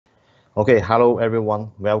Okay, hello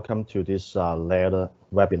everyone. Welcome to this Laird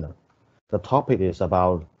webinar. The topic is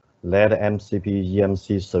about Laird MCP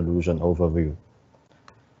EMC solution overview.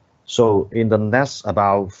 So in the next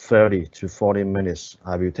about 30 to 40 minutes,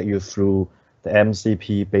 I will take you through the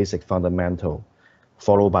MCP basic fundamental,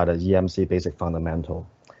 followed by the EMC basic fundamental.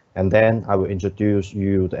 And then I will introduce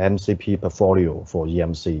you the MCP portfolio for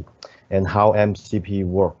EMC and how MCP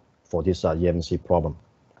work for this EMC problem.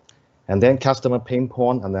 And then customer pain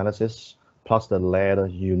point analysis plus the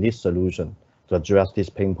Laird unique solution to address this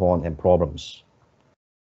pain point and problems.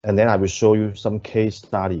 And then I will show you some case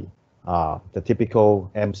study, the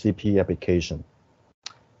typical MCP application.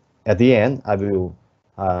 At the end, I will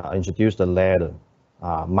introduce the Laird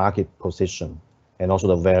market position and also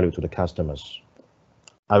the value to the customers.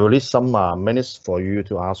 I will leave some minutes for you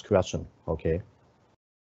to ask questions, okay?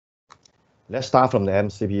 Let's start from the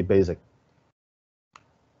MCP basic.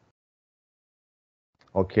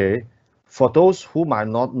 Okay, for those who might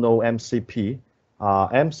not know MCP,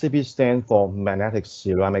 MCP stands for magnetic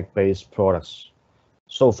ceramic-based products.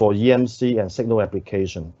 So for EMC and signal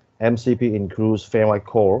application, MCP includes ferrite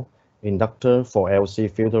core, inductor for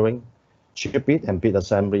LC filtering, chip bit and bit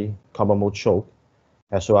assembly, common mode choke,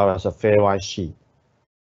 as well as a ferrite sheet.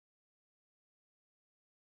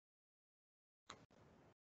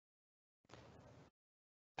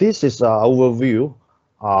 This is an overview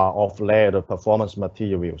of Laird performance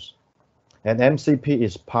materials. And MCP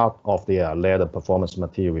is part of the Laird performance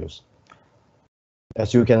materials.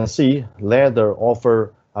 As you can see, Laird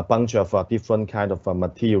offer a bunch of different kind of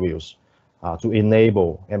materials to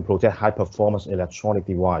enable and protect high performance electronic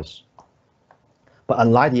device. But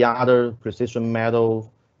unlike the other precision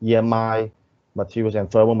metal, EMI materials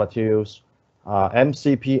and thermal materials,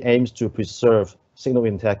 MCP aims to preserve signal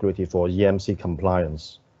integrity for EMC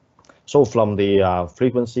compliance. So from the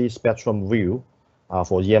frequency spectrum view,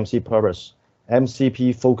 for EMC purpose,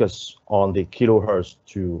 MCP focus on the kilohertz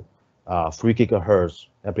to 3 gigahertz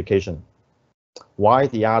application. While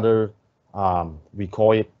the other, we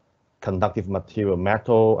call it conductive material,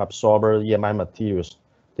 metal, absorber, EMI materials,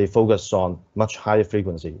 they focus on much higher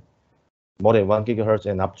frequency, more than 1 gigahertz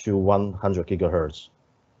and up to 100 gigahertz.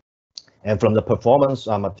 And from the performance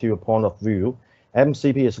material point of view,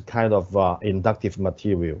 MCP is a kind of inductive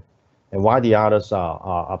material, and while the others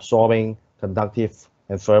are absorbing, conductive,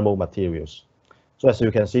 and thermal materials. So as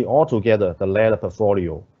you can see, altogether, the Laird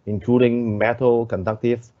portfolio, including metal,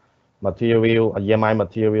 conductive material, EMI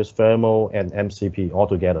materials, thermal, and MCP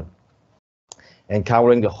altogether, and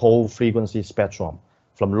covering the whole frequency spectrum,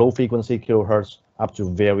 from low frequency kilohertz up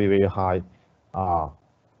to very, very high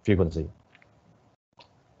frequency.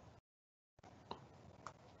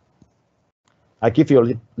 I give you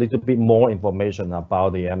a little bit more information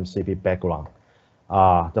about the MCP background.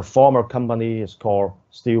 The former company is called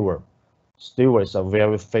Steward. Steward is a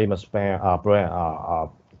very famous brand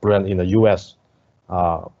in the US.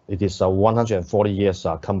 It is a 140 years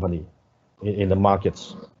company in the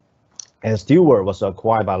markets. And Steward was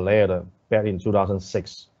acquired by Laird back in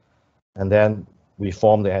 2006. And then we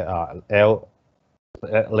formed the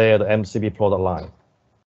Laird MCP product line.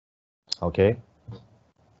 Okay.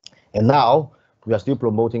 And now we are still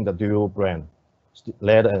promoting the dual brand,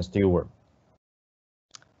 Laird and Steward.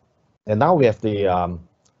 And now we have the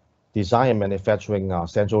design and manufacturing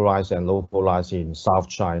centralized and localized in South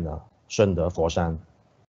China, Shunde, Foshan.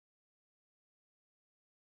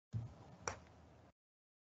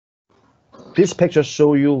 This picture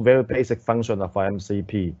shows you very basic function of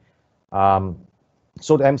MCP.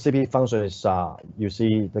 So the MCP function is, you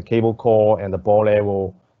see the cable core and the ball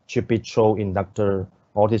level, chip bit choke, inductor,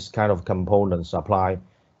 all these kind of components apply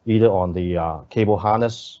either on the cable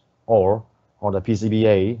harness or on the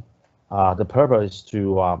PCBA. The purpose is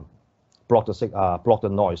to block the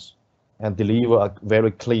noise and deliver a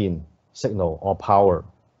very clean signal or power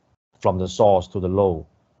from the source to the load,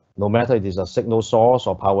 no matter it is a signal source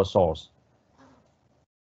or power source.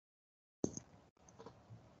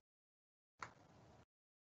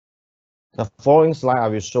 The following slide, I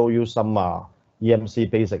will show you some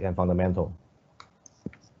EMC basic and fundamental.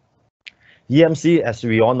 EMC, as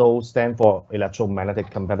we all know, stands for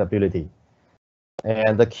electromagnetic compatibility.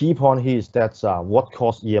 And the key point here is that what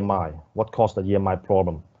caused EMI? What caused the EMI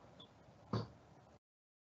problem?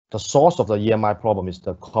 The source of the EMI problem is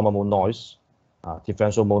the common mode noise,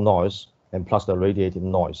 differential mode noise, and plus the radiated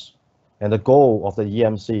noise. And the goal of the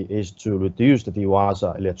EMC is to reduce the device's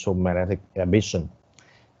electromagnetic emission,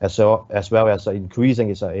 as well as increasing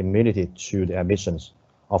its immunity to the emissions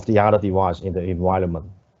of the other device in the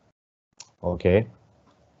environment. Okay.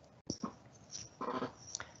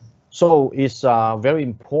 So it's very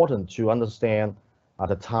important to understand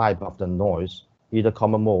the type of the noise, either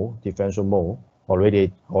common mode, differential mode, or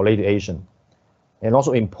radiation. And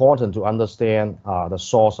also important to understand the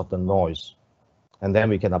source of the noise. And then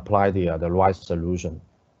we can apply the right solution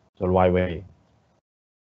the right way.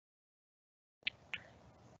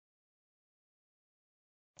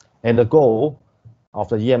 And the goal of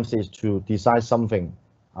the EMC is to design something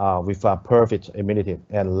with a perfect immunity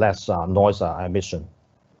and less noise emission.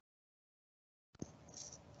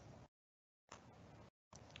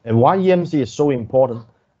 And why EMC is so important?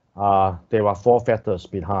 There are 4 factors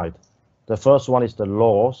behind. The first one is the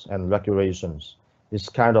laws and regulations. It's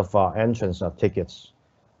kind of entrance tickets.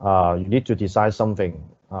 You need to design something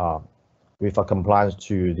with a compliance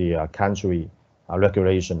to the country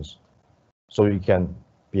regulations, so you can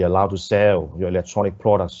be allowed to sell your electronic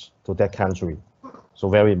products to that country. So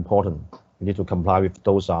very important. You need to comply with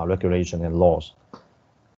those regulations and laws.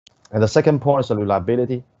 And the second point is the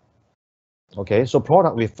reliability. Okay, so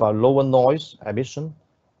product with lower noise emission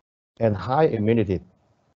and high immunity,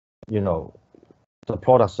 the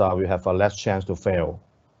products will have a less chance to fail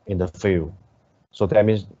in the field. So that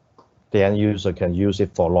means the end user can use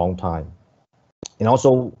it for a long time. And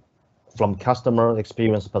also from customer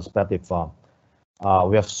experience perspective,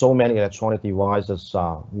 we have so many electronic devices,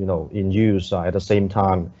 in use at the same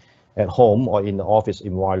time at home or in the office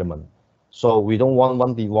environment. So we don't want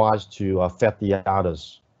one device to affect the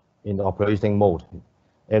others in the operating mode.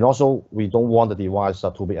 And also we don't want the device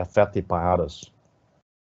to be affected by others.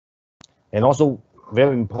 And also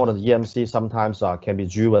very important, EMC sometimes can be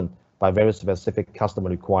driven by very specific customer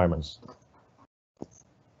requirements.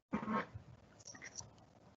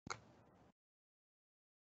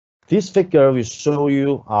 This figure will show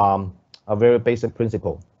you a very basic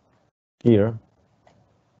principle here.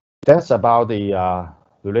 That's about the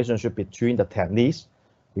relationship between the techniques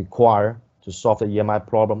required to solve the EMI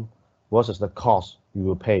problem versus the cost you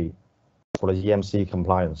will pay for the EMC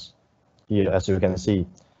compliance. Here, as you can see,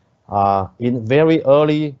 in very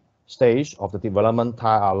early stage of the development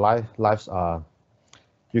lives,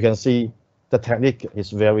 you can see the technique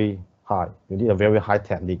is very high. You need a very high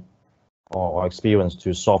technique or experience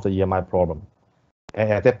to solve the EMI problem. And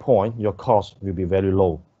at that point, your cost will be very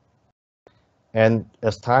low. And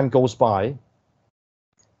as time goes by,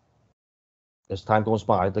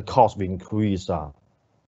 the cost will increase.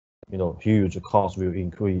 Huge cost will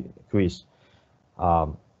increase.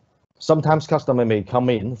 Sometimes customer may come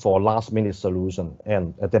in for a last-minute solution,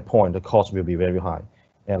 and at that point, the cost will be very high,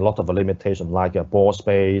 and a lot of limitation, like a board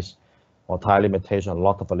space or tire limitation, a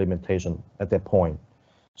lot of limitation at that point.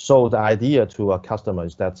 So the idea to a customer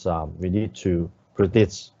is that we need to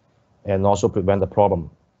predict and also prevent the problem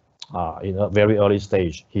in a very early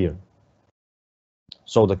stage here.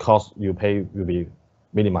 So the cost you pay will be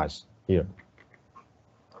minimized here.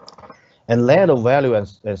 And layer of value and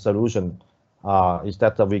solution is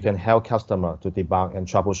that we can help customer to debug and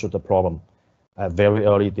troubleshoot the problem at very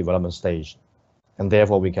early development stage. And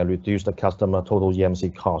therefore we can reduce the customer total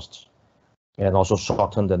EMC costs and also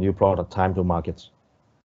shorten the new product time to market.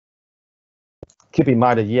 Keep in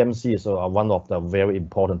mind that EMC is one of the very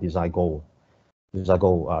important design goal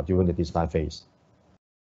during the design phase.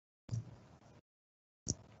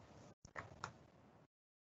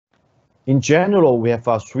 In general, we have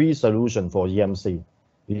 3 solutions for EMC.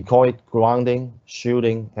 We call it grounding,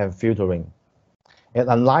 shielding, and filtering. And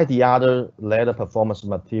unlike the other ladder performance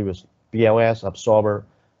materials, BLS, absorber,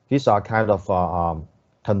 these are kind of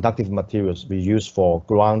conductive materials we use for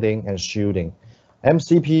grounding and shielding.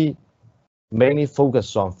 MCP mainly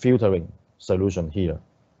focus on filtering solution here.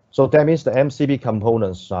 So that means the MCP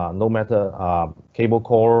components, no matter cable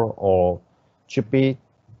core or chip bit,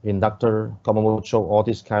 inductor, common mode choke, all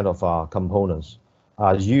these kind of components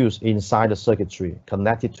are used inside the circuitry,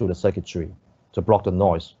 connected to the circuitry to block the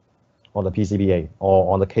noise on the PCBA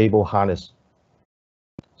or on the cable harness.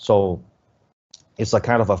 So it's a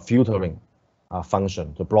kind of a filtering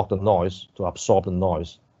function to block the noise, to absorb the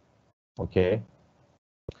noise. Okay.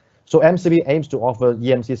 So MCP aims to offer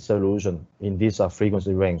EMC solution in this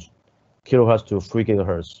frequency range, kilohertz to 3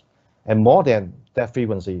 gigahertz, and more than that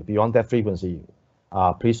frequency. Beyond that frequency,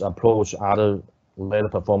 please approach other ladder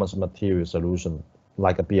performance material solution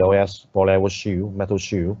like a BLS, ball level shield, metal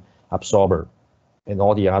shield, absorber, and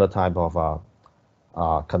all the other type of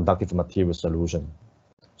conductive material solution.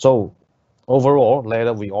 So overall,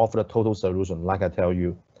 later we offer a total solution, like I tell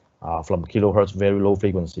you, from kilohertz, very low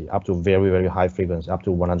frequency, up to very, very high frequency, up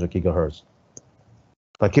to 100 gigahertz.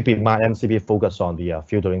 But keep in mind, MCP focus on the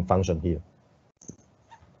filtering function here.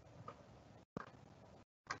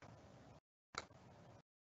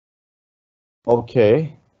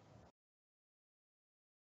 Okay.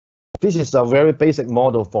 This is a very basic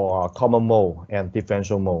model for common mode and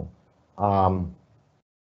differential mode.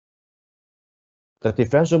 The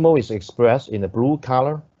differential mode is expressed in the blue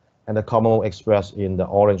color and the common mode expressed in the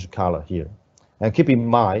orange color here. And keep in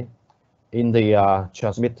mind, in the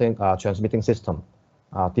transmitting system,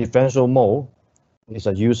 differential mode is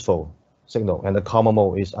a useful signal and the common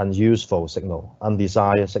mode is unuseful signal,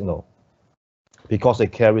 undesired signal, because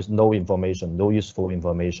it carries no information, no useful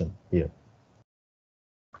information here.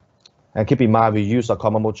 And keep in mind, we use a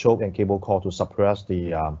common mode choke and cable core to suppress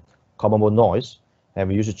the common mode noise, and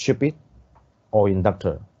we use a chip bit or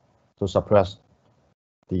inductor to suppress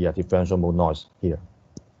the differential mode noise here.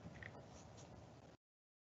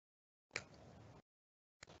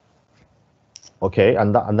 Okay,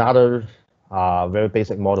 and another very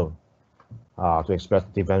basic model to express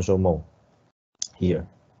differential mode here.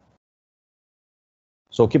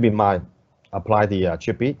 So keep in mind, apply the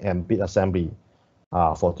chip bit and bit assembly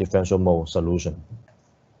for differential mode solution.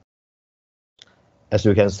 As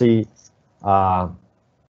you can see, the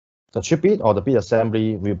chip bit or the bit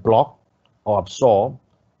assembly will block or absorb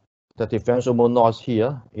the differential mode noise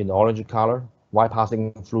here in orange color while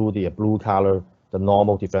passing through the blue color, the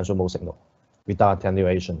normal differential mode signal without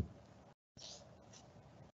attenuation.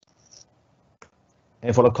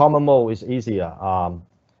 And for the common mode, it's easier.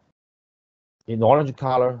 In orange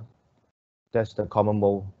color, that's the common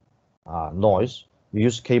mode noise. We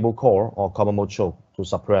use cable core or common mode choke to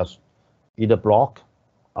suppress, either block,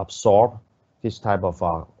 absorb this type of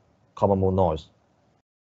common mode noise.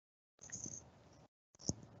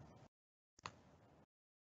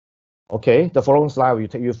 Okay, the following slide will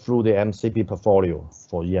take you through the MCP portfolio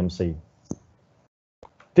for EMC.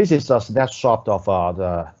 This is a snapshot of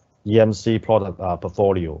the EMC product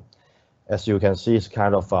portfolio. As you can see, it's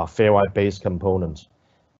kind of a ferrite-based component.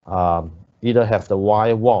 Either have the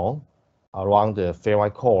wire wall around the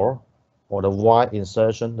ferrite core, or the wire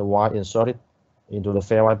insertion, the wire inserted into the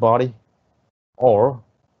ferrite body, or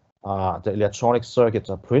the electronic circuits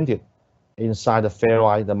are printed inside the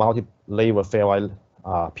ferrite, the multi-layer ferrite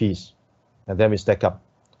piece, and then we stack up.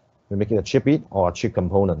 We make it a chip bit or a chip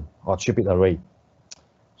component or chip bit array.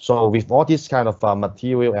 So with all this kind of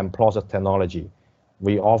material and process technology,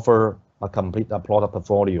 we offer a complete product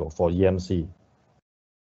portfolio for EMC.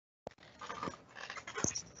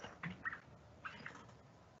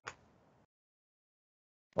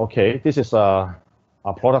 Okay, this is a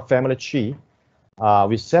product family tree.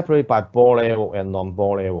 We separate by ball level and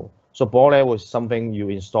non-ball level. So ball level is something you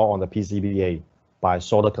install on the PCBA by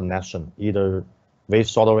solder connection, either wave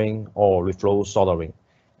soldering or reflow soldering.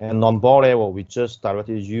 And non-ball level, we just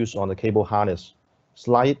directly use on the cable harness,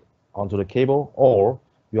 slide onto the cable, or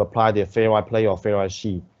you apply the ferrite plate or ferrite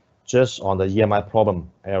sheet just on the EMI problem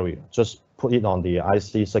area. Just put it on the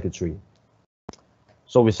IC circuitry.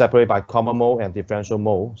 So we separate by common mode and differential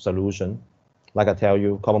mode solution. Like I tell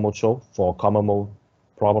you, common mode choke for common mode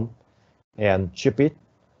problem, and chip bit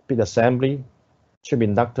assembly, chip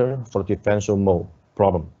inductor for the differential mode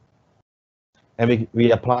problem. And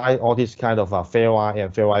we apply all these kind of ferrite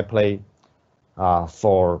and ferrite plate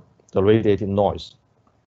for the radiated noise.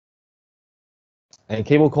 And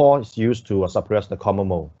cable core is used to suppress the common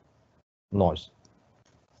mode noise.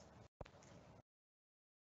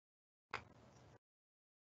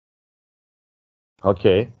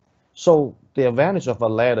 Okay, so the advantage of a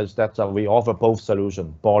Laird is that we offer both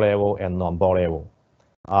solutions, ball level and non-ball level.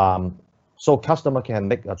 So customer can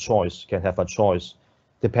make a choice, can have a choice.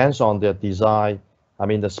 Depends on the design,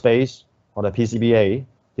 the space on the PCBA,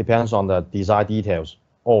 depends on the design details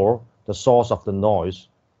or the source of the noise.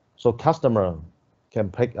 So customer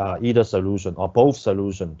can pick either solution or both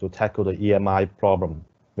solutions to tackle the EMI problem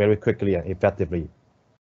very quickly and effectively.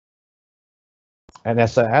 And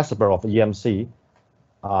as an expert of EMC,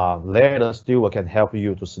 Laird Steward can help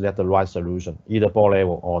you to select the right solution, either ball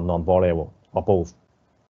level or non-ball level, or both.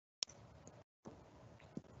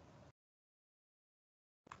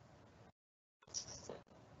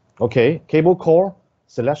 Okay, cable core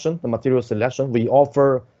selection, the material selection. We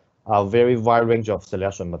offer a very wide range of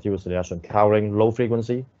selection, material selection, covering low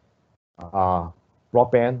frequency,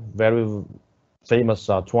 broadband, very famous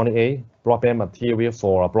 28 broadband material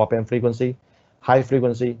for broadband frequency, high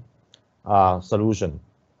frequency solution.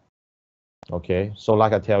 Okay, so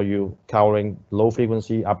like I tell you, covering low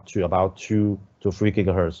frequency up to about 2 to 3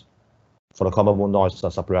 gigahertz for the common mode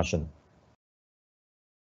noise suppression.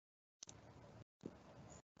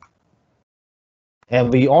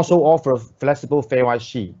 And we also offer flexible ferrite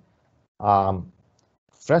sheet.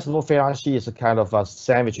 Flexible ferrite sheet is a kind of a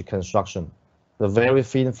sandwich construction. The very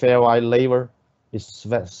thin ferrite layer is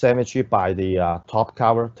sandwiched by the top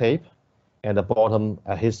cover tape, and the bottom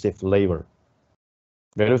adhesive layer.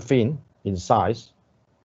 Very thin in size,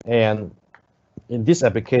 and in this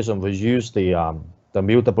application we use the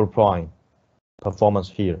mutable point performance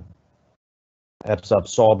here as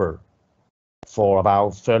absorber for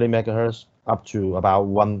about 30 megahertz up to about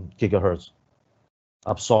 1 gigahertz.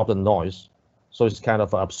 Absorb the noise, so it's kind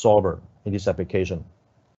of an absorber in this application.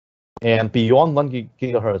 And beyond 1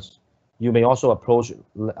 gigahertz, you may also approach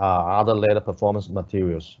other ladder performance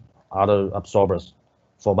materials, other absorbers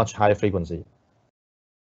for much higher frequency.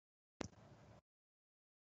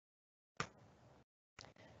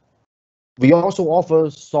 We also offer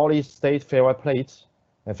solid-state ferrite plates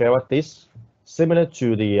and ferrite discs, similar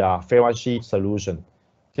to the ferrite sheet solution.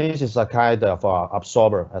 This is a kind of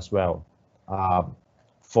absorber as well,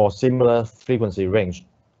 for similar frequency range,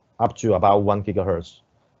 up to about 1 gigahertz.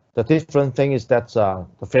 The different thing is that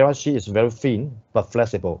the ferrite sheet is very thin but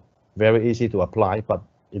flexible, very easy to apply, but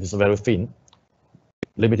it is very thin,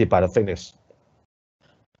 limited by the thickness.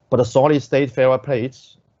 But the solid-state ferrite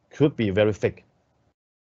plates could be very thick.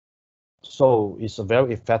 So it's a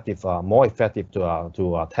very effective, more effective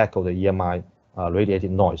to tackle the EMI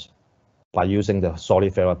radiated noise by using the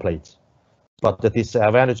solid ferrite plates. But the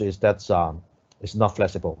disadvantage is that it's not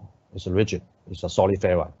flexible. It's rigid. It's a solid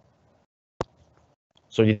ferrite.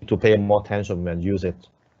 So you need to pay more attention when you use it.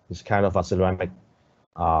 It's kind of a ceramic,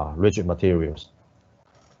 rigid materials.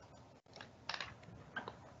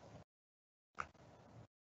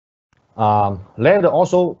 Laird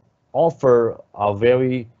also offer a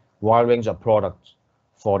very wide range of products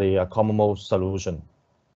for the common mode solution.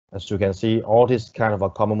 As you can see, all this kind of a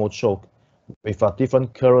common mode choke with a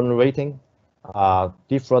different current rating,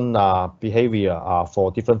 different behavior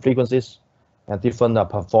for different frequencies, and different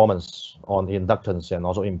performance on inductance and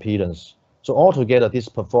also impedance. So altogether, this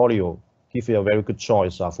portfolio gives you a very good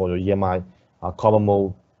choice for your EMI common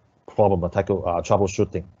mode problem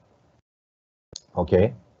troubleshooting.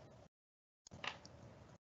 Okay.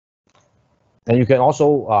 And you can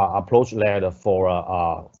also approach Laird for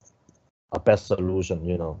a best solution.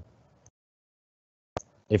 You know,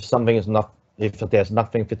 if something is not, if there's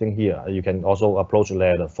nothing fitting here, you can also approach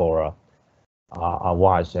Laird for a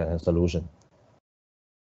wise solution.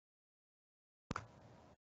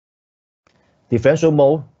 Differential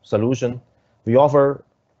mode solution, we offer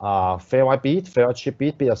ferrite bead, ferrite chip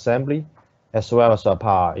bead assembly, as well as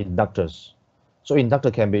power inductors. So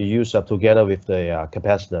inductor can be used together with the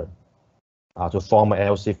capacitor to form an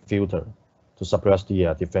LC filter to suppress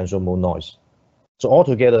the differential mode noise. So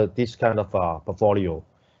altogether, this kind of portfolio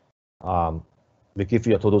will give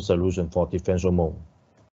you a total solution for differential mode.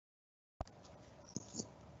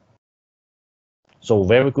 So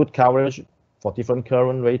very good coverage for different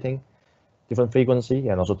current rating, different frequency,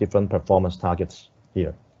 and also different performance targets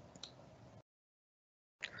here.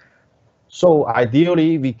 So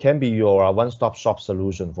ideally, we can be your one-stop shop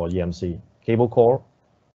solution for EMC, cable core,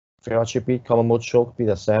 ferrite chip bead, common mode choke, bead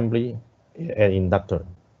assembly, and inductor.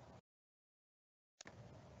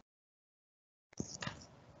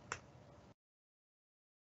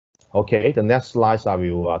 Okay, the next slides I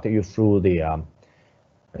will take you through the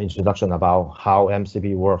introduction about how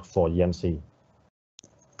MCP works for EMC.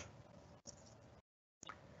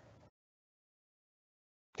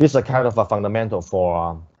 This is a kind of a fundamental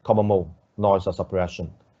for common mode noise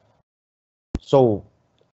suppression. So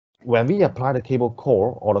when we apply the cable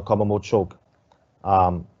core or the common mode choke,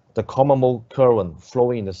 the common mode current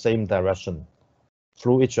flowing in the same direction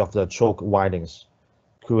through each of the choke windings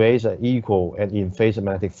creates an equal and in-phase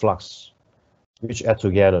magnetic flux, which add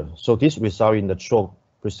together. So this results in the choke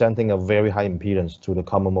presenting a very high impedance to the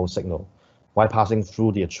common mode signal while passing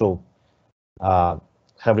through the choke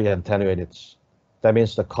heavily attenuated. That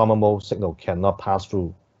means the common mode signal cannot pass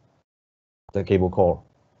through the cable core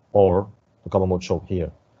or the common mode choke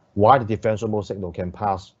here, while the differential mode signal can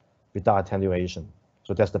pass without attenuation.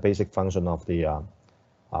 So that's the basic function of the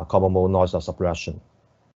common mode noise suppression.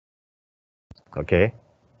 Okay.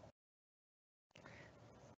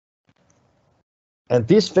 And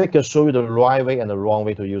this figure shows you the right way and the wrong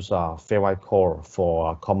way to use a ferrite core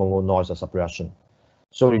for common mode noise suppression.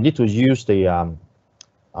 So you need to use the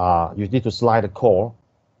you need to slide the core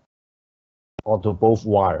onto both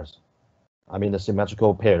wires. I mean the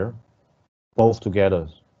symmetrical pair, both together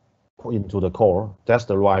into the core. That's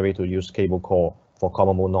the right way to use cable core for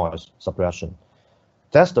common mode noise suppression.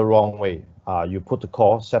 That's the wrong way. You put the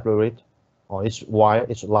core separate on each wire,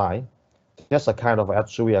 each line. That's a kind of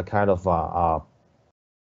actually a kind of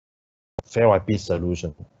ferrite bead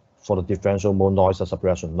solution for the differential mode noise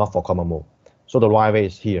suppression, not for common mode. So the right way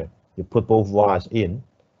is here. You put both wires in.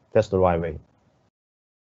 That's the right way.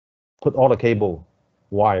 Put all the cable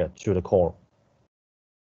wire to the core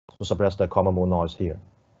to suppress the common mode noise here.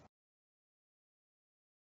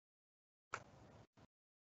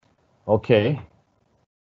 Okay.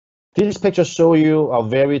 These pictures show you a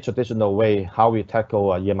very traditional way how we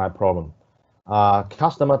tackle a EMI problem.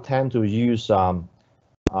 Customers tend to use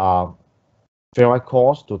ferrite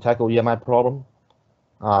cores to tackle EMI problem.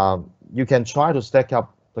 You can try to stack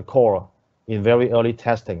up the core in very early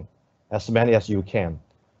testing, as many as you can,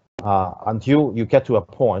 until you get to a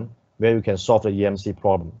point where you can solve the EMC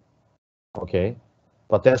problem. Okay,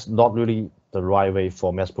 but that's not really the right way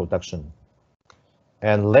for mass production.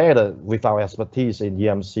 And later, with our expertise in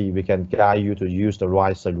EMC, we can guide you to use the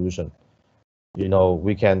right solution. You know,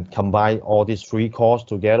 we can combine all these three cores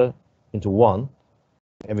together into one,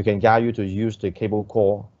 and we can guide you to use the cable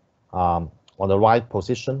core on the right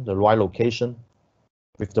position, the right location,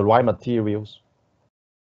 with the right materials,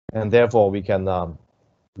 and therefore we can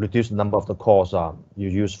reduce the number of the cores you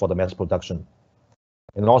use for the mass production,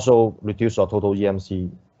 and also reduce your total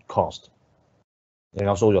EMC cost, and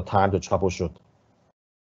also your time to troubleshoot.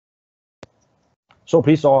 So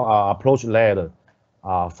please all approach Laird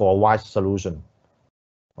for a wise solution.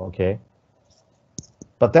 Okay,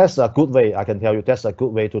 but that's a good way. I can tell you that's a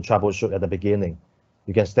good way to troubleshoot at the beginning.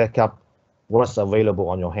 You can stack up what's available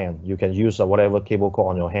on your hand. You can use whatever cable core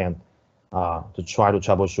on your hand to try to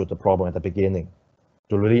troubleshoot the problem at the beginning,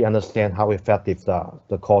 to really understand how effective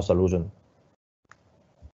the core solution.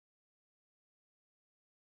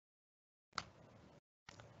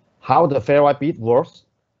 How the ferrite bead works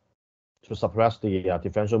to suppress the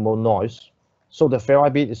differential mode noise. So the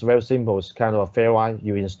ferrite bead is very simple. It's kind of a ferrite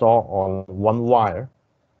you install on one wire.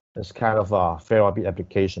 It's kind of a ferrite bead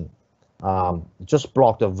application. Just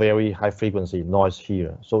block the very high frequency noise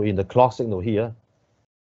here. So in the clock signal here,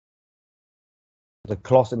 the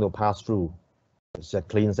clock signal pass through. It's a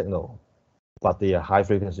clean signal, but the high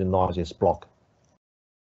frequency noise is blocked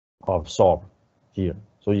or absorbed here.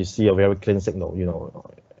 So you see a very clean signal, you know,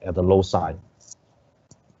 at the low side.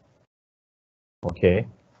 Okay.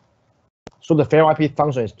 So the ferrite bead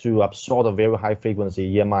function is to absorb the very high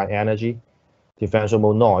frequency EMI energy, differential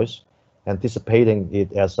mode noise, and dissipating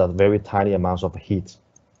it as a very tiny amount of heat.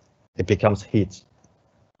 It becomes heat,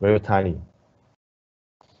 very tiny.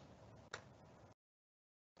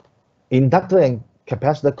 Inductor and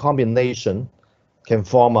capacitor combination can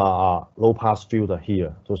form a low-pass filter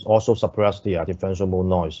here to also suppress the differential mode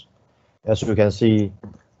noise. As you can see,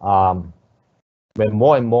 when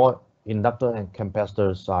more and more inductor and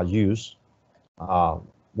capacitors are used,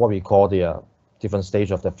 what we call the different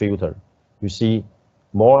stage of the filter, you see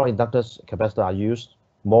more inductors, capacitors are used,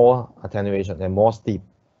 more attenuation, and more steep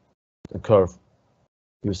the curve,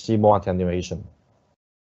 you see more attenuation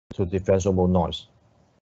to differential mode noise.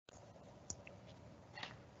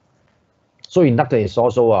 So inductor is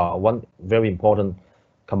also one very important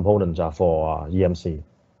component for EMC.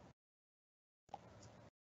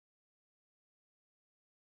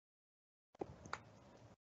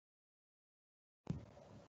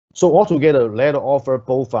 So altogether, Laird offer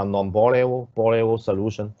both a non-ball level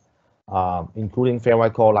solution, including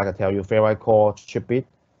ferrite core, like I tell you, ferrite core, chip bead,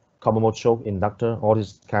 common mode choke, inductor, all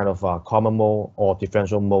this kind of common mode or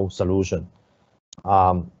differential mode solution.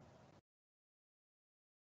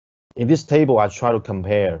 In this table, I try to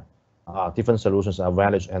compare different solutions,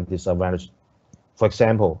 advantage and disadvantage. For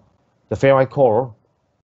example, the ferrite core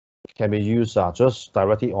can be used just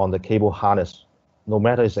directly on the cable harness, no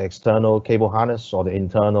matter it's the external cable harness or the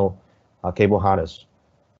internal cable harness.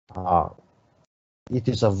 It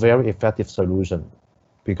is a very effective solution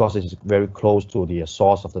because it's very close to the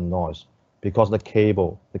source of the noise, because the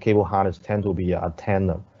cable harness tend to be an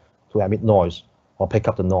antenna to emit noise or pick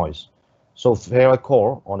up the noise. So ferrite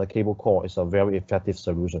core on the cable core is a very effective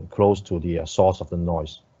solution, close to the source of the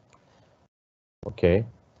noise. Okay,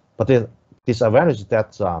 but the disadvantage is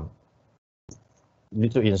that you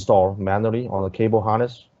need to install manually on the cable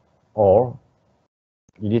harness, or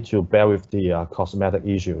you need to bear with the cosmetic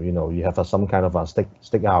issue. You know, you have some kind of a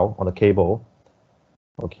stick out on the cable.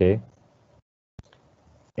 Okay,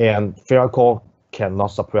 and ferrite core cannot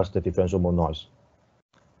suppress the differential mode noise.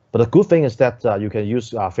 But the good thing is that you can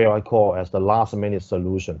use ferrite core as the last minute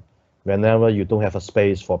solution whenever you don't have a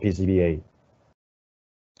space for PCBA,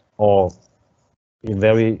 or in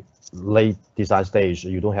very late design stage,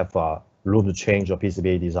 you don't have room to change your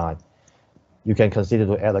PCBA design. You can consider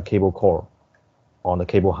to add a cable core on the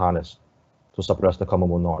cable harness to suppress the common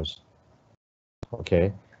mode noise.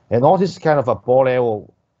 Okay, and all these kind of ball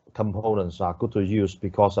level components are good to use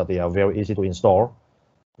because they are very easy to install.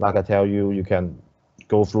 Like I tell you, you can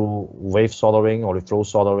go through wave soldering or flow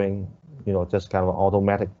soldering, you know, just kind of an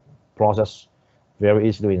automatic process, very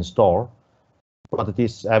easy to install. But the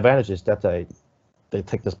disadvantage is that they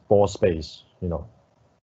take the board space, you know.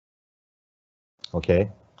 Okay,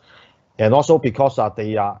 and also because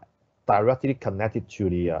they are directly connected to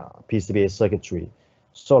the PCBA circuitry,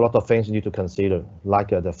 so a lot of things you need to consider, like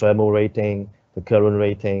the thermal rating, the current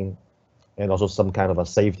rating, and also some kind of a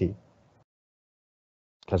safety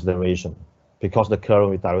consideration, because the current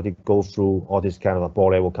will directly go through all these kind of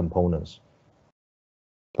board level components.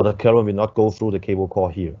 But the current will not go through the cable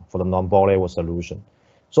core here for the non-board level solution.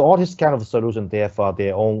 So all these kind of solutions, they have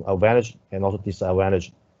their own advantage and also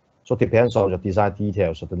disadvantage. So it depends on your design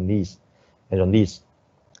details of the needs and your needs.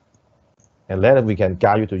 And later we can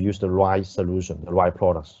guide you to use the right solution, the right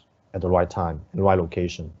products at the right time, in the right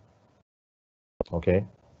location. Okay.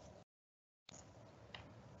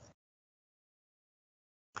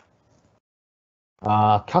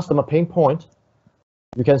 Customer pain point.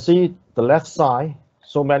 You can see the left side,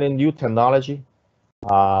 so many new technology,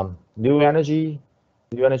 new energy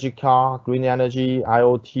car, green energy,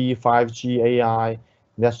 IoT, 5G, AI,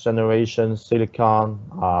 next generation silicon,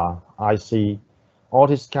 IC, all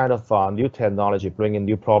this kind of new technology bringing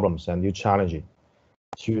new problems and new challenges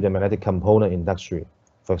to the magnetic component industry.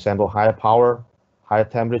 For example, higher power, higher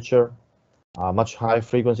temperature, much higher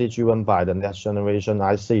frequency driven by the next generation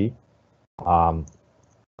IC.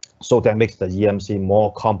 So that makes the EMC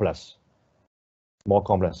more complex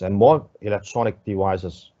and more electronic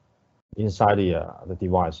devices inside the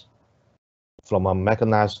device, from a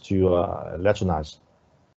mechanized to electronized,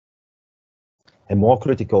 and more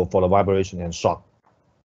critical for the vibration and shock.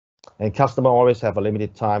 And customer always have a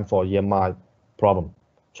limited time for EMI problem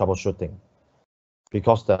troubleshooting,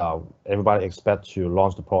 because everybody expects to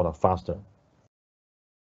launch the product faster.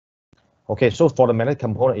 Okay, so for the magnetic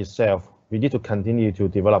component itself, we need to continue to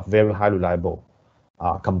develop very high reliable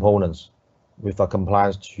components with a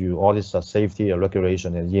compliance to all this safety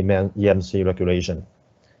regulation and EMC regulation.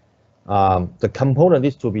 The component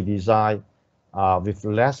needs to be designed with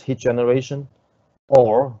less heat generation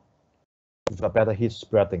or with a better heat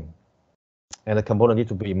spreading. And the component needs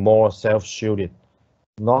to be more self-shielded,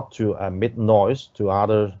 not to emit noise to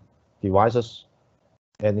other devices,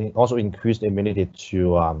 and also increase the immunity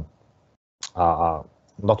to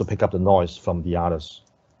not to pick up the noise from the others.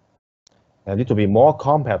 And need to be more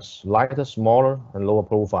compact, lighter, smaller, and lower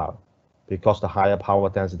profile, because the higher power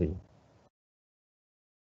density.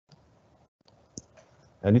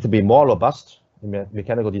 And need to be more robust in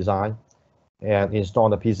mechanical design and install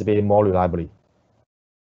the PCB more reliably.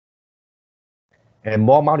 And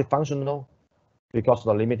more multifunctional, because of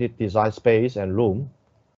the limited design space and room,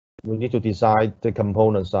 we need to design the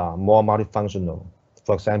components more multifunctional.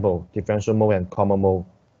 For example, differential mode and common mode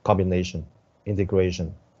combination,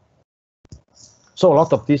 integration. So a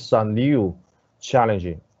lot of these are new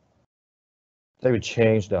challenging. They will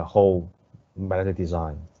change the whole magnetic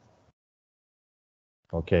design.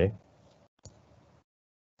 Okay.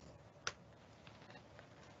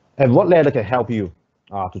 And what Laird can help you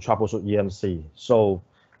to troubleshoot EMC? So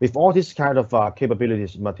with all these kind of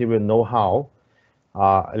capabilities, material know-how,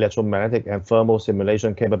 electromagnetic and thermal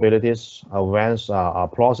simulation capabilities, advanced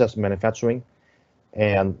process manufacturing,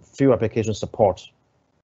 and field application support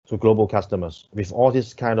to global customers. With all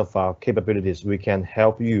these kind of capabilities, we can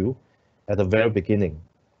help you at the very beginning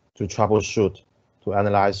to troubleshoot, to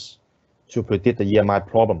analyze, to predict the EMI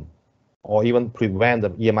problem, or even prevent the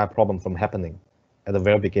EMI problem from happening at the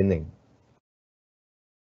very beginning.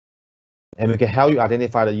 And we can help you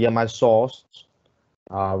identify the EMI source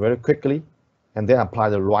very quickly, and then apply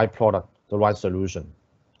the right product, the right solution.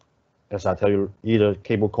 As I tell you, either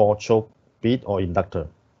cable core, choke, bead, or inductor.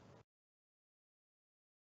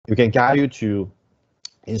 We can guide you to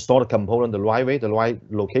install the component the right way, the right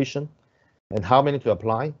location, and how many to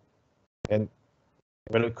apply, and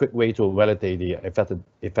a very quick way to validate the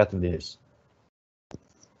effectiveness.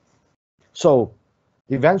 So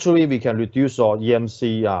eventually we can reduce our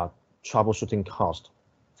EMC troubleshooting cost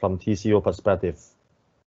from TCO perspective,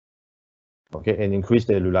 okay, and increase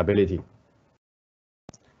the reliability.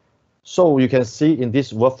 So you can see in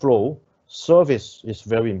this workflow, service is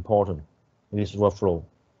very important in this workflow.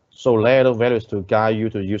 So Laird value is to guide you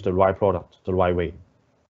to use the right product the right way.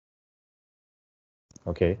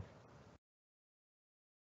 Okay.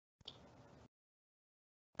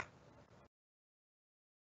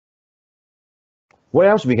 What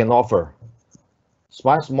else we can offer?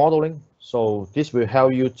 Spice modeling. So this will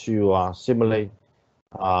help you to simulate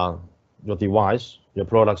your device. Your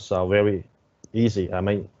products are very easy. I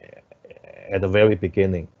mean, at the very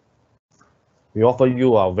beginning, we offer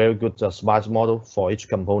you a very good spice model for each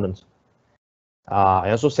component.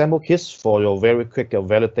 And also sample kits for your very quick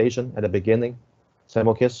validation at the beginning.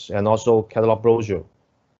 sample kits, and also catalog brochure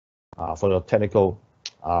for the technical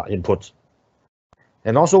input.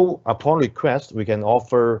 And also, upon request, we can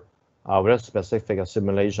offer very specific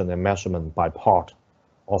simulation and measurement by part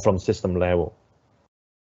or from system level.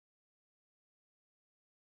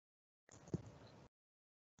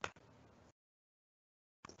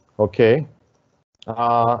 Okay.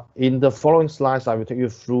 In the following slides, I will take you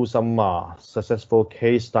through some successful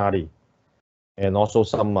case study and also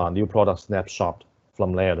some new product snapshot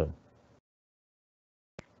from Laird.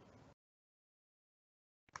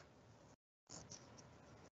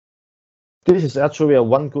 This is actually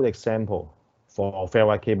one good example for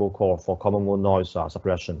ferrite cable core for common mode noise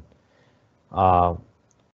suppression.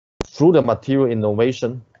 Through the material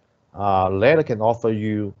innovation, Laird can offer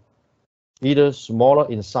you either smaller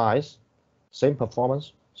in size, same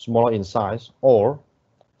performance, smaller in size, or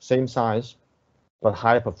same size but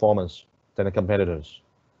higher performance than the competitors.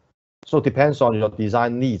 So it depends on your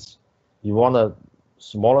design needs. You want a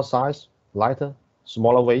smaller size, lighter,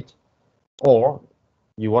 smaller weight, or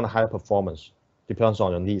you want a higher performance. Depends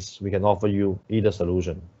on your needs. We can offer you either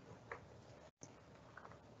solution.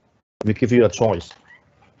 We give you a choice.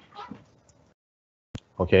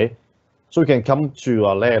 Okay, so you can come to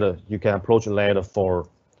a Laird. You can approach a Laird for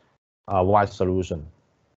a wide solution,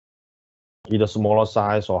 either smaller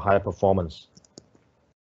size or higher performance.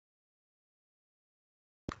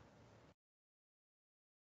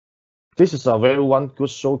 This is a one good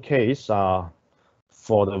showcase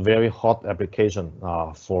for the very hot application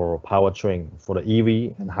for powertrain for the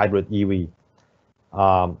EV and hybrid EV.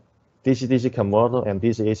 DC-DC converter and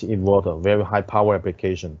DC-AC inverter, very high power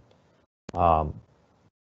application. The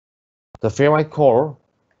ferrite core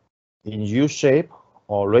in U-shape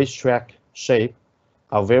or racetrack shape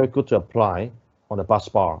are very good to apply on the bus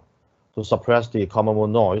bar to suppress the common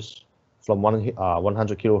mode noise from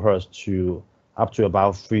 100 kilohertz to up to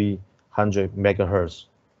about 300 megahertz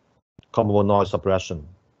common mode noise suppression.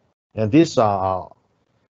 And these are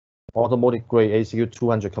automotive grade ACU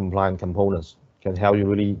 200 compliant components can help you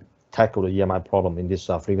really tackle the EMI problem in this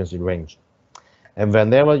frequency range. And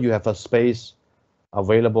whenever you have a space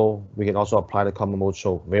available, we can also apply the common mode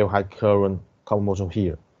choke, very high current common mode choke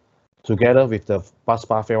here. Together with the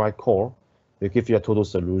busbar ferrite core, we give you a total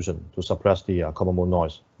solution to suppress the common mode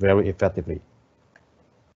noise very effectively.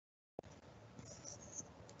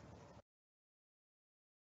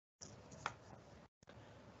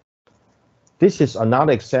 This is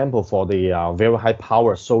another example for the very high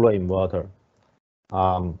power solar inverter.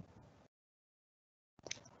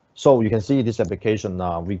 So you can see this application.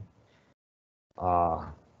 The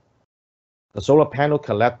solar panel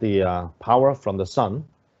collect the power from the sun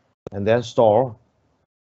and then store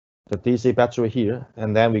the DC battery here,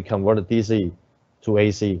 and then we convert the DC to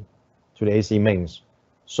AC, to the AC mains.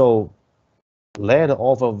 So Laird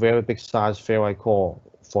offer very big size ferrite core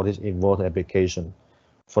for this inverter application.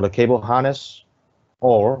 For the cable harness,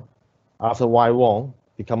 or after wire wound,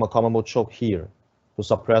 become a common mode choke here to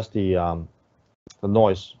suppress the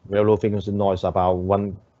noise, very low frequency noise, about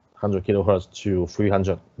 100 kilohertz to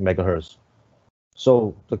 300 megahertz.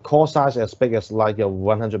 So the core size as big as like a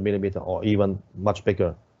 100 millimeter or even much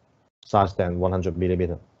bigger size than 100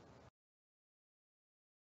 millimeter.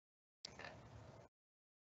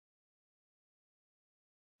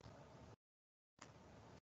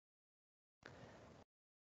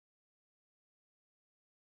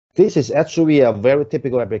 This is actually a very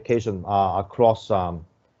typical application across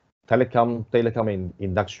telecom,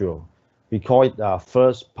 industrial. We call it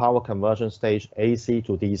first power conversion stage AC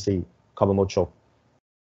to DC common mode choke.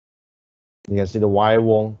 You can see the wire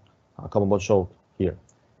wound common mode choke here.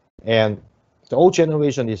 And the old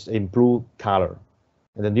generation is in blue color,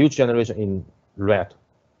 and the new generation in red.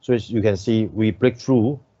 So as you can see, we break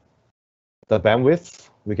through the bandwidth.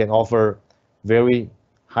 We can offer very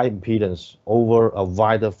high impedance over a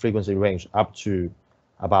wider frequency range up to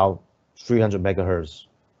about 300 megahertz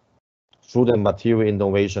through the material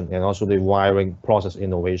innovation and also the wiring process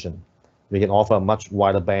innovation. We can offer a much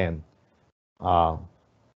wider band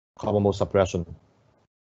common mode suppression.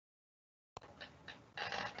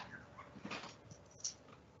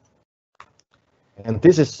 And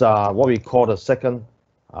this is what we call the second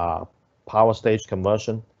power stage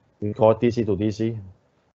conversion. We call it DC to DC.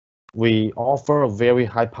 We offer a very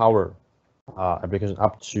high power application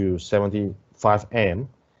up to 75 amp.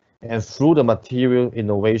 And through the material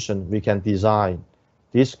innovation, we can design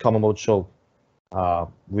this common mode choke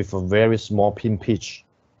with a very small pin pitch.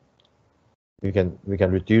 We can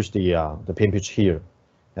reduce the pin pitch here,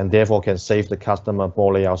 and therefore can save the customer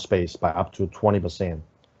board layout space by up to 20%.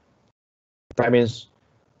 That means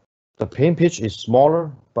the pin pitch is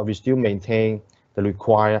smaller, but we still maintain that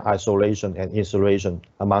require isolation and insulation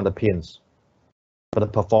among the pins, but the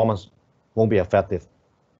performance won't be effective.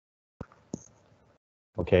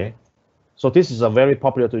 Okay, so this is a very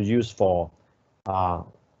popular to use for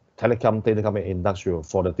telecom, datacom, and industrial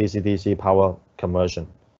for the DC-DC power conversion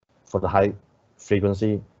for the high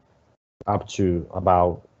frequency up to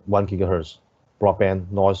about 1 gigahertz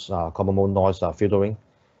broadband noise, common mode noise filtering,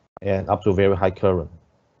 and up to very high current.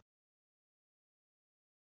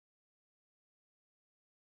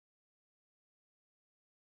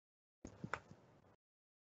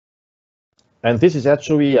 And this is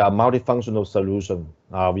actually a multifunctional solution.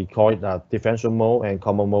 We call it a differential mode and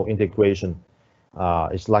common mode integration.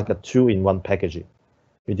 It's like a 2-in-1 packaging.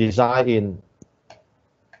 We design in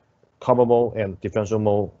common mode and differential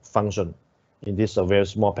mode function in this very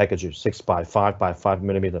small package, 6 by 5 by 5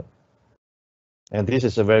 millimeter. And this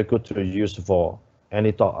is a very good to use for any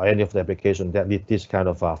of the application that need this kind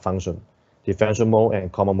of function. Differential mode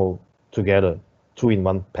and common mode together,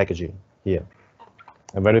 2-in-1 packaging here.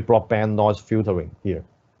 And very broadband noise filtering here.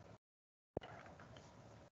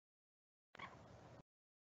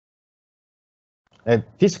 And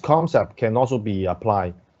this concept can also be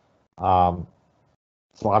applied for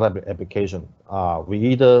other application.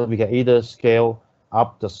 We can either scale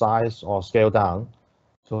up the size or scale down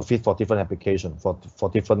to fit for different application, for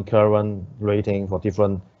different current rating, for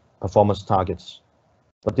different performance targets.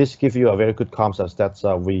 But this gives you a very good concept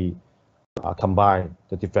that we combine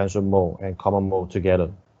the differential mode and common mode together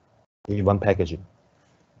in one packaging.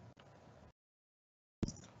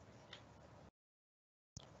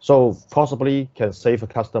 So possibly can save a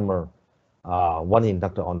customer one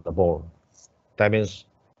inductor on the board. That means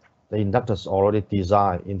the inductors already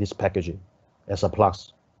designed in this packaging as a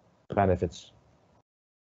plus benefits.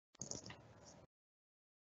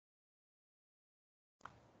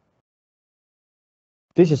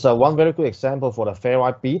 This is one very good example for the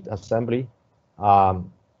ferrite bead assembly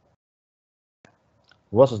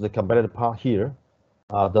versus the competitive part here.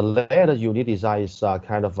 The latter unit design is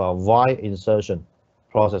kind of a wide insertion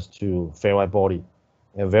process to ferrite body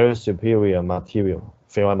and very superior material,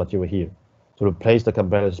 ferrite material here, to replace the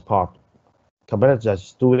competitive part. Competitor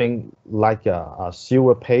is doing like a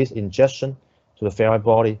silver paste injection to the ferrite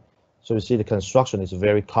body. So you see the construction is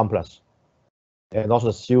very complex. And also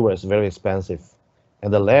the silver is very expensive.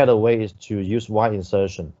 And the latter way is to use wide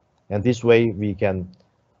insertion. And this way we can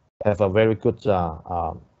have a very good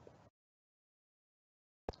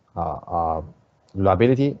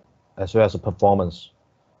reliability as well as performance.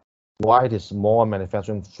 Wide is more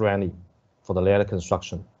manufacturing friendly for the latter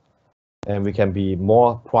construction. And we can be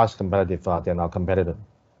more price competitive than our competitor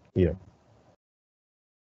here.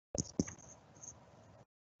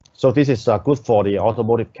 So this is good for the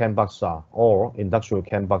automotive CAN box or industrial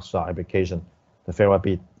CAN box application, the ferrite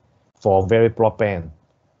bead, for very broadband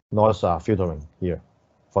noise filtering here,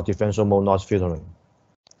 for differential mode noise filtering,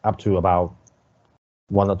 up to about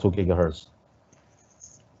 1 or 2 gigahertz.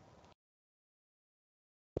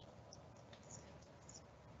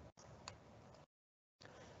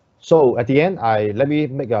 So at the end, let me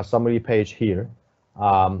make a summary page here.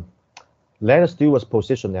 Laird Steward's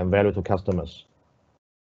position and value to customers.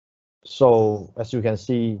 So as you can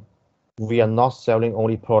see, we are not selling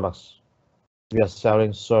only products. We are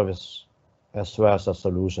selling service as well as a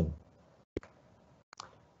solution.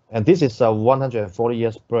 And this is a 140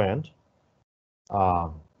 years brand,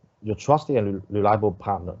 your trusted and reliable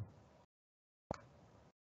partner.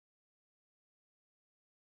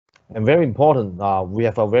 And very important, we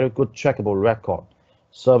have a very good trackable record,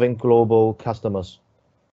 serving global customers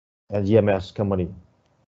and EMS company,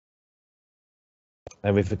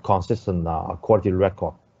 and with a consistent quality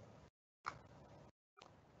record.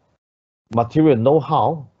 Material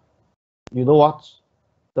know-how, you know what?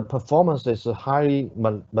 The performance is highly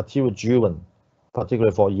material driven,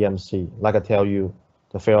 particularly for EMC. Like I tell you,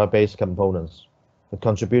 the ferrite-based components, the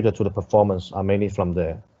contributor to the performance are mainly from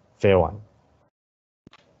the ferrite.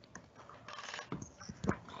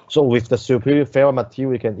 So with the superior ferrite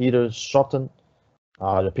material, you can either shorten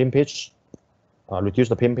the pin pitch, reduce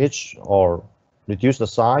the pin pitch, or reduce the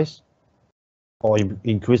size, or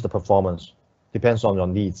increase the performance. Depends on your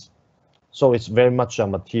needs. So it's very much a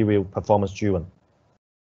material performance driven.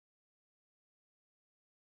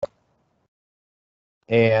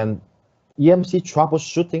 And EMC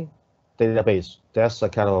troubleshooting database, that's a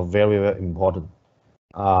kind of very, very important.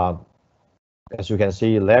 As you can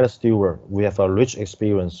see, Laird Steward, we have a rich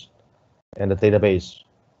experience in the database.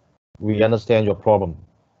 We understand your problem,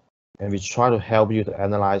 and we try to help you to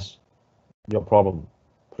analyze your problem,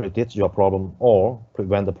 predict your problem, or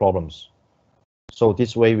prevent the problems. So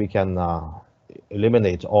this way we can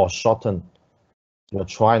eliminate or shorten your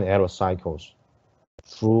trial and error cycles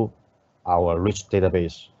through our rich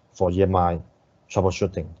database for EMI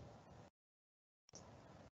troubleshooting.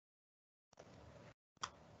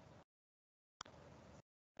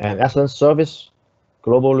 And excellent service,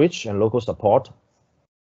 global reach, and local support.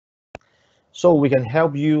 So we can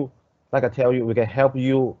help you, like I tell you, we can help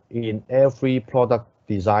you in every product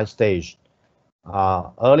design stage.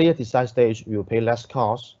 Earlier design stage, you pay less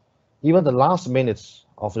cost. Even the last minutes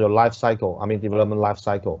of your life cycle, development life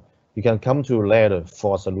cycle, you can come to Laird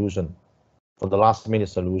for a solution, for the last minute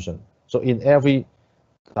solution. So in every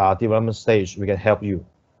development stage, we can help you.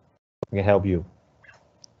 We can help you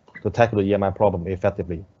to tackle the EMI problem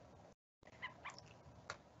effectively.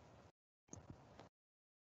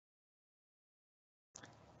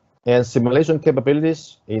 And simulation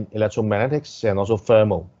capabilities in electromagnetics and also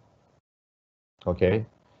thermal. Okay,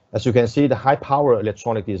 as you can see, the high power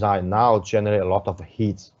electronic design now generate a lot of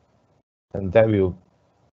heat, and that will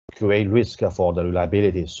create risk for the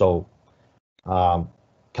reliability. So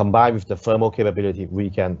combined with the thermal capability,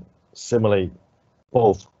 we can simulate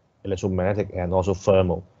both electromagnetic and also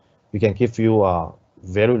thermal. We can give you a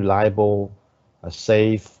very reliable,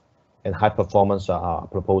 safe, and high performance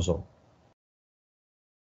proposal.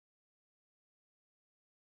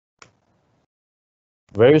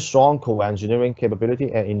 Very strong co-engineering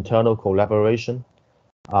capability and internal collaboration.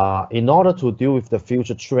 In order to deal with the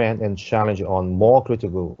future trend and challenge on more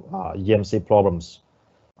critical EMC problems,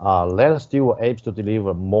 Laird Steward aims to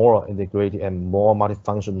deliver more integrated and more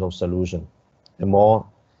multifunctional solution, and more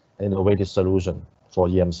innovative solution for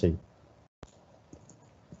EMC.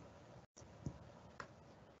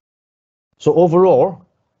 So overall,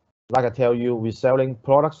 like I tell you, we're selling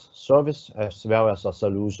products, service, as well as a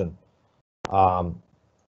solution.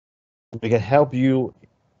 We can help you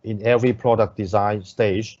in every product design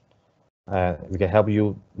stage. We can help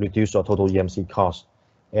you reduce your total EMC cost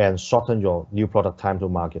and shorten your new product time to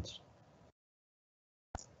market.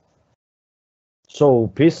 So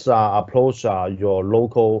please approach your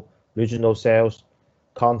local regional sales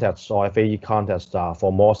contacts or FAE contacts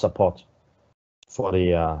for more support for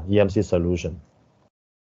the EMC solution.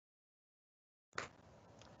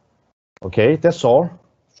 Okay, that's all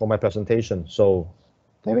for my presentation. So,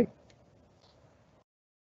 David,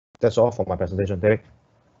 that's all for my presentation, David.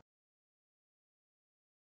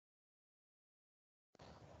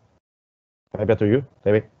 Back to you,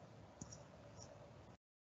 David.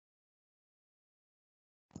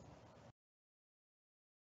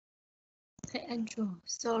 Hey, Andrew,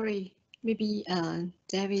 sorry, maybe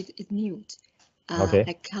David is mute. Okay.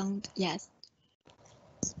 I can't, yes.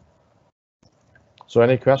 So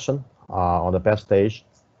any question on the best stage?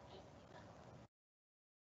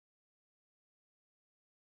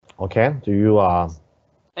 Okay, do you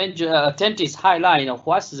Andrew, attendees highlight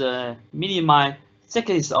what's the minimum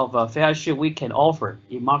thickness of fair share we can offer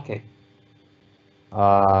in market?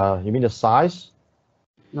 you mean the size?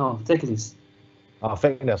 No, thickness.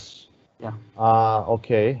 Thickness. Yeah.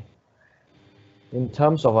 Okay. In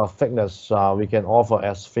terms of thickness, we can offer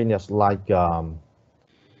as thin as like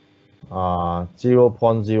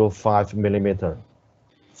 0.05 millimeter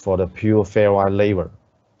for the pure ferrite layer.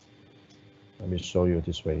 Let me show you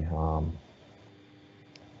this way.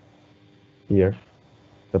 Here,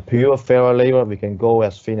 the pure ferrite layer, we can go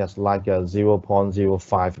as thin as like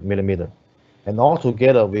 0.05 millimeter. And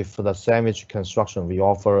altogether with the sandwich construction, we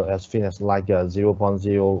offer as thin as like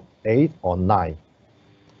 0.08 or 9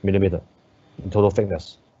 millimeter in total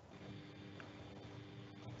thickness.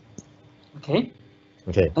 Okay.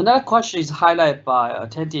 Okay. Another question is highlighted by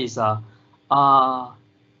attendees.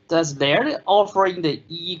 Does Laird offering the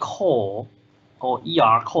E core or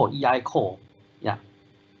ER core, EI core? Yeah.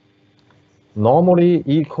 Normally,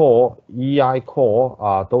 E core, EI core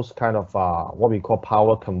are those kind of what we call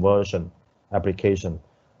power conversion application.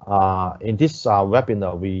 In this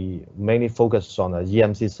webinar, we mainly focus on a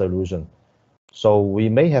EMC solution. So we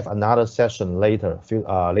may have another session later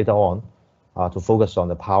on to focus on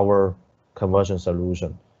the power conversion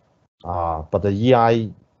solution. But the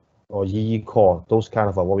EI or EE core, those kind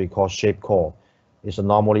of what we call shape core, is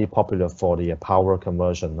normally popular for the power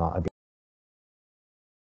conversion.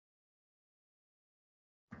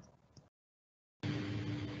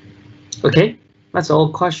 Okay, that's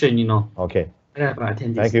all question, Okay.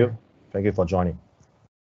 Thank Thank you. Thank you for joining.